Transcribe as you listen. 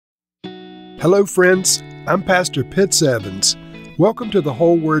Hello, friends. I'm Pastor Pitts Evans. Welcome to the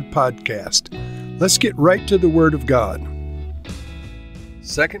Whole Word Podcast. Let's get right to the Word of God.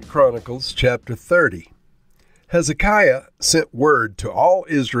 2 Chronicles chapter 30. Hezekiah sent word to all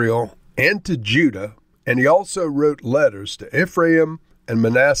Israel and to Judah, and he also wrote letters to Ephraim and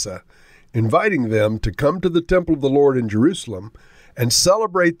Manasseh, inviting them to come to the temple of the Lord in Jerusalem and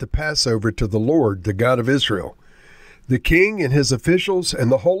celebrate the Passover to the Lord, the God of Israel. The king and his officials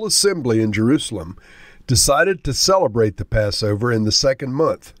and the whole assembly in Jerusalem decided to celebrate the Passover in the second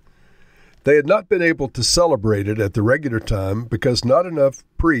month. They had not been able to celebrate it at the regular time because not enough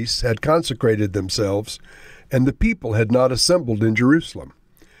priests had consecrated themselves and the people had not assembled in Jerusalem.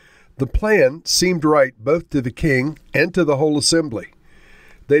 The plan seemed right both to the king and to the whole assembly.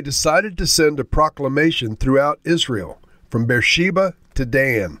 They decided to send a proclamation throughout Israel, from Beersheba to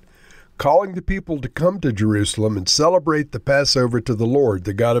Dan, calling the people to come to Jerusalem and celebrate the Passover to the Lord,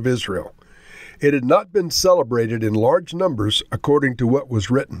 the God of Israel. It had not been celebrated in large numbers according to what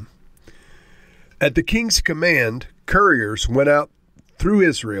was written. At the king's command, couriers went out through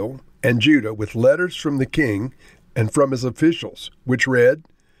Israel and Judah with letters from the king and from his officials, which read,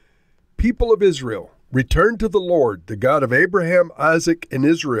 "People of Israel, return to the Lord, the God of Abraham, Isaac, and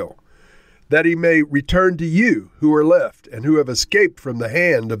Israel, that he may return to you who are left and who have escaped from the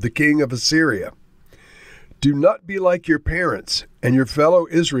hand of the king of Assyria. Do not be like your parents and your fellow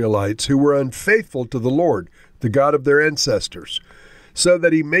Israelites who were unfaithful to the Lord, the God of their ancestors, so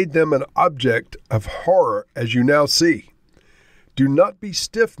that he made them an object of horror as you now see. Do not be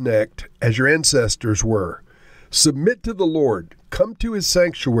stiff-necked as your ancestors were. Submit to the Lord, come to his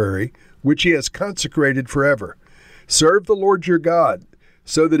sanctuary, which he has consecrated forever. Serve the Lord your God,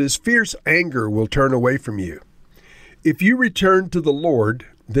 so that his fierce anger will turn away from you. If you return to the Lord,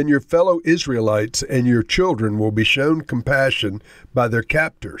 then your fellow Israelites and your children will be shown compassion by their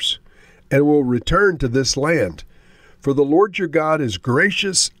captors, and will return to this land. For the Lord your God is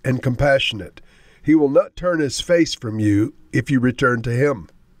gracious and compassionate. He will not turn his face from you if you return to him."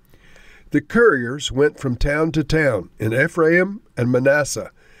 The couriers went from town to town in Ephraim and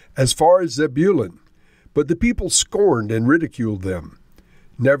Manasseh, as far as Zebulun, but the people scorned and ridiculed them.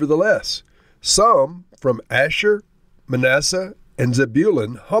 Nevertheless, some from Asher, Manasseh, and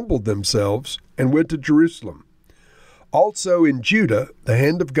Zebulun humbled themselves and went to Jerusalem. Also in Judah, the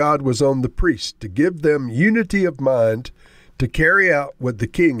hand of God was on the priests to give them unity of mind to carry out what the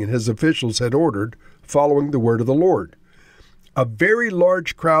king and his officials had ordered, following the word of the Lord. A very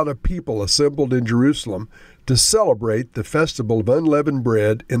large crowd of people assembled in Jerusalem to celebrate the festival of unleavened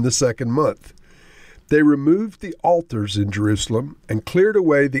bread in the second month. They removed the altars in Jerusalem and cleared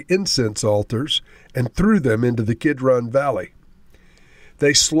away the incense altars and threw them into the Kidron Valley.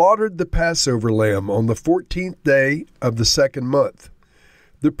 They slaughtered the Passover lamb on the 14th day of the second month.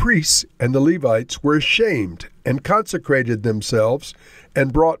 The priests and the Levites were ashamed and consecrated themselves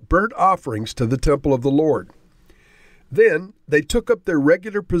and brought burnt offerings to the temple of the Lord. Then they took up their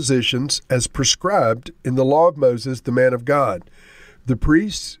regular positions as prescribed in the law of Moses, the man of God. The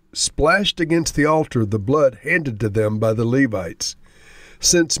priests splashed against the altar the blood handed to them by the Levites.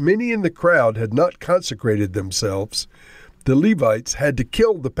 Since many in the crowd had not consecrated themselves, the Levites had to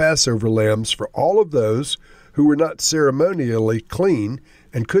kill the Passover lambs for all of those who were not ceremonially clean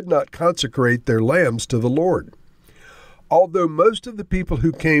and could not consecrate their lambs to the Lord. Although most of the people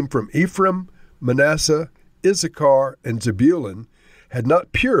who came from Ephraim, Manasseh, Issachar, and Zebulun had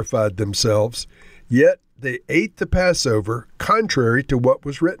not purified themselves, yet they ate the Passover contrary to what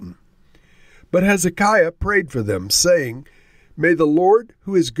was written. But Hezekiah prayed for them, saying, "May the Lord,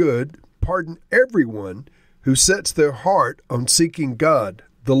 who is good, pardon everyone who sets their heart on seeking God,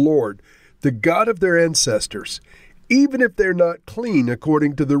 the Lord, the God of their ancestors, even if they're not clean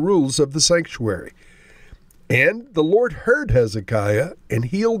according to the rules of the sanctuary." And the Lord heard Hezekiah and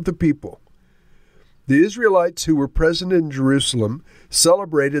healed the people. The Israelites who were present in Jerusalem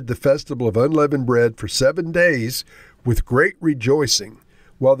celebrated the festival of unleavened bread for 7 days with great rejoicing,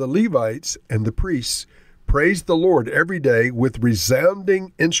 while the Levites and the priests praised the Lord every day with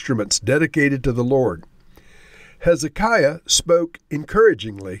resounding instruments dedicated to the Lord. Hezekiah spoke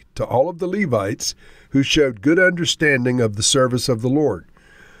encouragingly to all of the Levites who showed good understanding of the service of the Lord.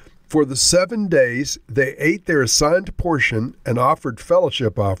 For the 7 days they ate their assigned portion and offered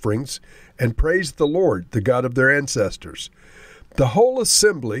fellowship offerings and praised the Lord, the God of their ancestors. The whole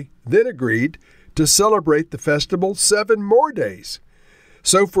assembly then agreed to celebrate the festival 7 more days.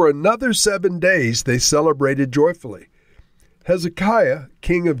 So for another 7 days they celebrated joyfully. Hezekiah,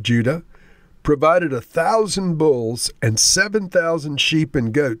 king of Judah, provided 1,000 bulls and 7,000 sheep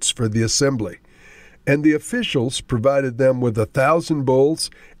and goats for the assembly. and the officials provided them with 1,000 bulls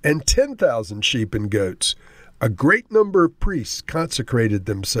and 10,000 sheep and goats. A great number of priests consecrated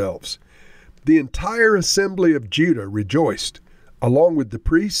themselves. The entire assembly of Judah rejoiced, along with the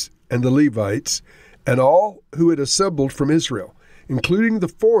priests and the Levites, and all who had assembled from Israel, including the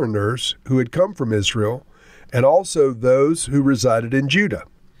foreigners who had come from Israel, and also those who resided in Judah.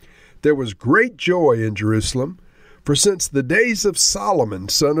 There was great joy in Jerusalem, for since the days of Solomon,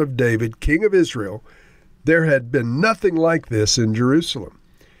 son of David, king of Israel, there had been nothing like this in Jerusalem.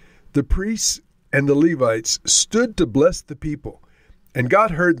 The priests and the Levites stood to bless the people, and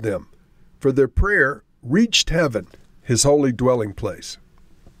God heard them, for their prayer reached heaven, his holy dwelling place.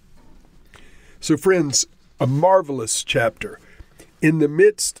 So friends, a marvelous chapter. In the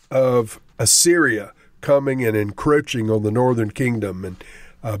midst of Assyria coming and encroaching on the northern kingdom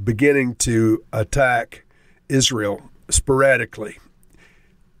and beginning to attack Israel sporadically,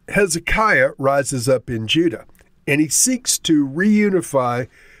 Hezekiah rises up in Judah, and he seeks to reunify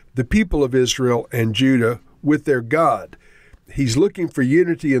the people of Israel and Judah with their God. He's looking for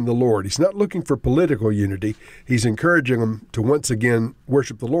unity in the Lord. He's not looking for political unity. He's encouraging them to once again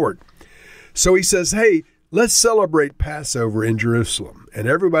worship the Lord. So he says, hey, let's celebrate Passover in Jerusalem. And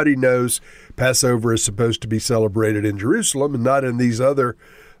everybody knows Passover is supposed to be celebrated in Jerusalem and not in these other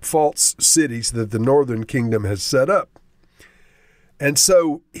false cities that the northern kingdom has set up. And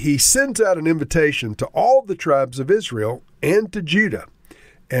so he sends out an invitation to all the tribes of Israel and to Judah.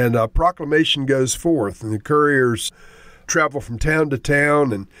 And a proclamation goes forth, and the couriers travel from town to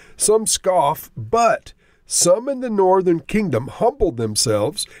town, and some scoff, but some in the northern kingdom humbled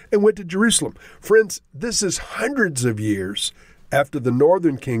themselves and went to Jerusalem. Friends, this is hundreds of years after the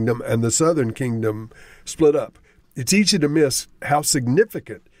northern kingdom and the southern kingdom split up. It's easy to miss how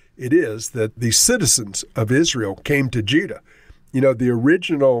significant it is that the citizens of Israel came to Judah. You know, the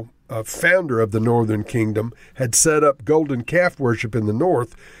original founder of the northern kingdom had set up golden calf worship in the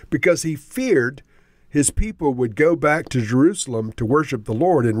north because he feared his people would go back to Jerusalem to worship the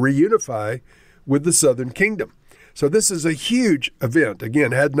Lord and reunify with the southern kingdom. So this is a huge event.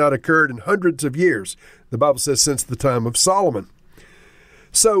 Again, had not occurred in hundreds of years. The Bible says since the time of Solomon.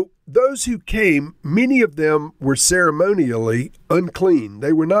 So those who came, many of them were ceremonially unclean.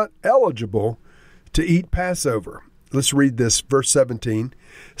 They were not eligible to eat Passover. Let's read this, verse 17.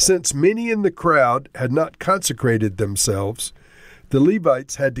 Since many in the crowd had not consecrated themselves, the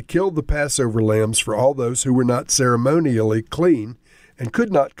Levites had to kill the Passover lambs for all those who were not ceremonially clean and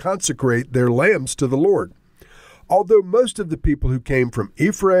could not consecrate their lambs to the Lord. Although most of the people who came from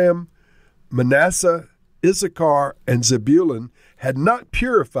Ephraim, Manasseh, Issachar, and Zebulun had not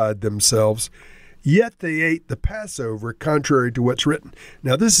purified themselves, yet they ate the Passover contrary to what's written.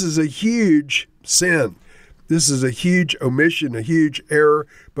 Now, this is a huge sin. This is a huge omission, a huge error.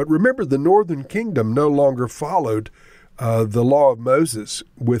 But remember, the northern kingdom no longer followed the law of Moses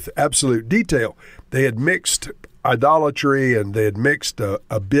with absolute detail. They had mixed idolatry, and they had mixed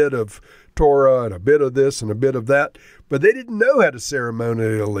a bit of Torah and a bit of this and a bit of that, but they didn't know how to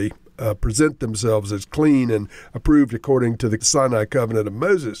ceremonially present themselves as clean and approved according to the Sinai covenant of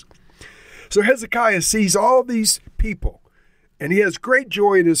Moses. So Hezekiah sees all these people, and he has great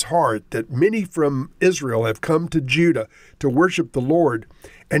joy in his heart that many from Israel have come to Judah to worship the Lord,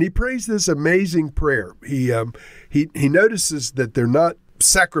 and he prays this amazing prayer. He notices that they're not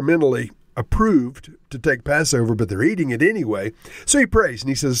sacramentally approved to take Passover, but they're eating it anyway. So he prays, and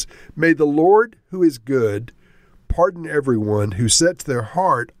he says, "May the Lord, who is good, pardon everyone who sets their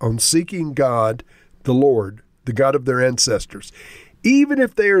heart on seeking God, the Lord, the God of their ancestors, even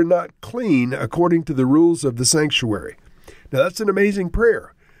if they are not clean according to the rules of the sanctuary." Now that's an amazing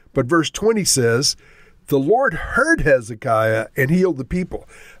prayer. But verse 20 says, "The Lord heard Hezekiah and healed the people."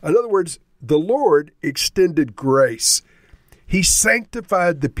 In other words, the Lord extended grace. He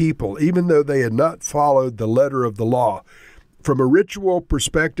sanctified the people, even though they had not followed the letter of the law. From a ritual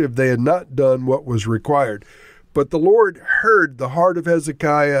perspective, they had not done what was required. But the Lord heard the heart of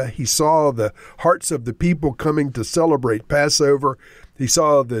Hezekiah. He saw the hearts of the people coming to celebrate Passover. He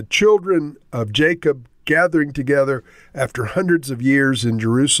saw the children of Jacob gathering together after hundreds of years in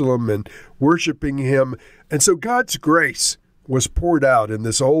Jerusalem and worshiping him. And so God's grace was poured out in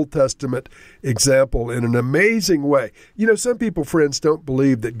this Old Testament example in an amazing way. You know, some people, friends, don't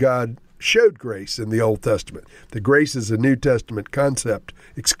believe that God showed grace in the Old Testament. That grace is a New Testament concept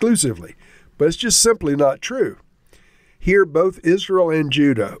exclusively. But it's just simply not true. Here, both Israel and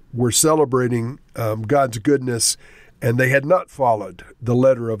Judah were celebrating God's goodness, and they had not followed the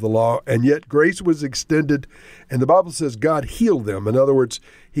letter of the law, and yet grace was extended, and the Bible says God healed them. In other words,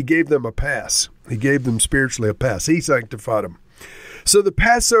 he gave them a pass. He gave them spiritually a pass. He sanctified them. So the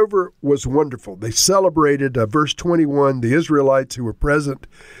Passover was wonderful. They celebrated, verse 21, the Israelites who were present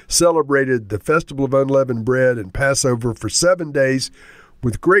celebrated the festival of unleavened bread and Passover for 7 days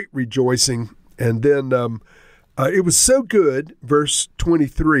with great rejoicing. And then it was so good, verse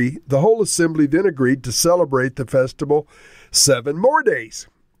 23, the whole assembly then agreed to celebrate the festival 7 more days.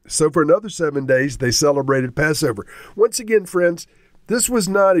 So for another 7 days, they celebrated Passover. Once again, friends, this was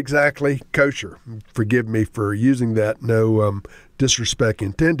not exactly kosher. Forgive me for using that, no disrespect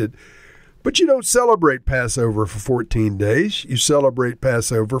intended. But you don't celebrate Passover for 14 days. You celebrate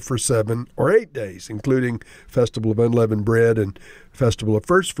Passover for 7 or 8 days, including Festival of Unleavened Bread and Festival of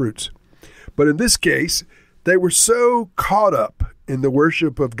First Fruits. But in this case, they were so caught up in the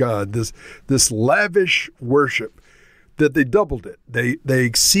worship of God, this lavish worship, that they doubled it. They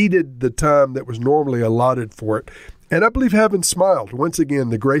exceeded the time that was normally allotted for it. And I believe heaven smiled. Once again,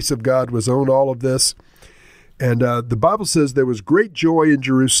 the grace of God was on all of this. And the Bible says there was great joy in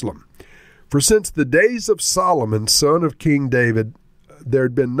Jerusalem. For since the days of Solomon, son of King David, there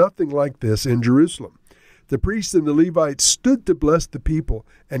had been nothing like this in Jerusalem. The priests and the Levites stood to bless the people,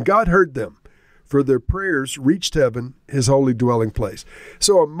 and God heard them, for their prayers reached heaven, his holy dwelling place.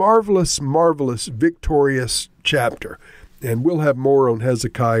 So a marvelous, marvelous, victorious chapter. And we'll have more on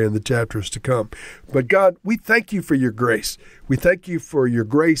Hezekiah in the chapters to come. But God, we thank you for your grace. We thank you for your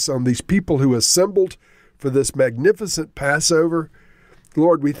grace on these people who assembled for this magnificent Passover.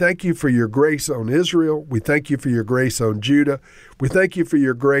 Lord, we thank you for your grace on Israel. We thank you for your grace on Judah. We thank you for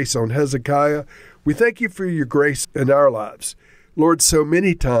your grace on Hezekiah. We thank you for your grace in our lives. Lord, so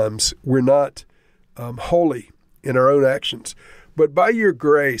many times we're not holy in our own actions, but by your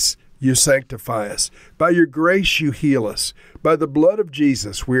grace, you sanctify us. By your grace, you heal us. By the blood of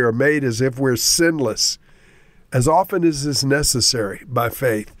Jesus, we are made as if we're sinless, as often as is necessary by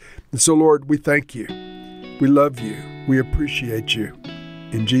faith. And so, Lord, we thank you. We love you. We appreciate you.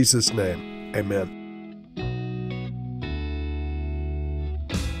 In Jesus' name, amen.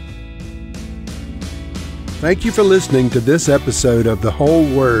 Thank you for listening to this episode of The Whole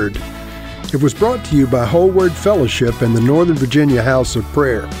Word. It was brought to you by Whole Word Fellowship and the Northern Virginia House of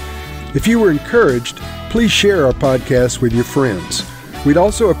Prayer. If you were encouraged, please share our podcast with your friends. We'd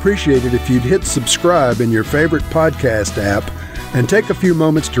also appreciate it if you'd hit subscribe in your favorite podcast app and take a few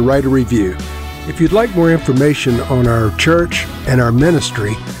moments to write a review. If you'd like more information on our church and our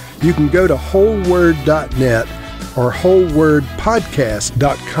ministry, you can go to wholeword.net or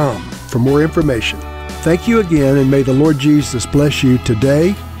wholewordpodcast.com for more information. Thank you again, and may the Lord Jesus bless you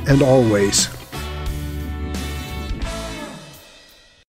today and always.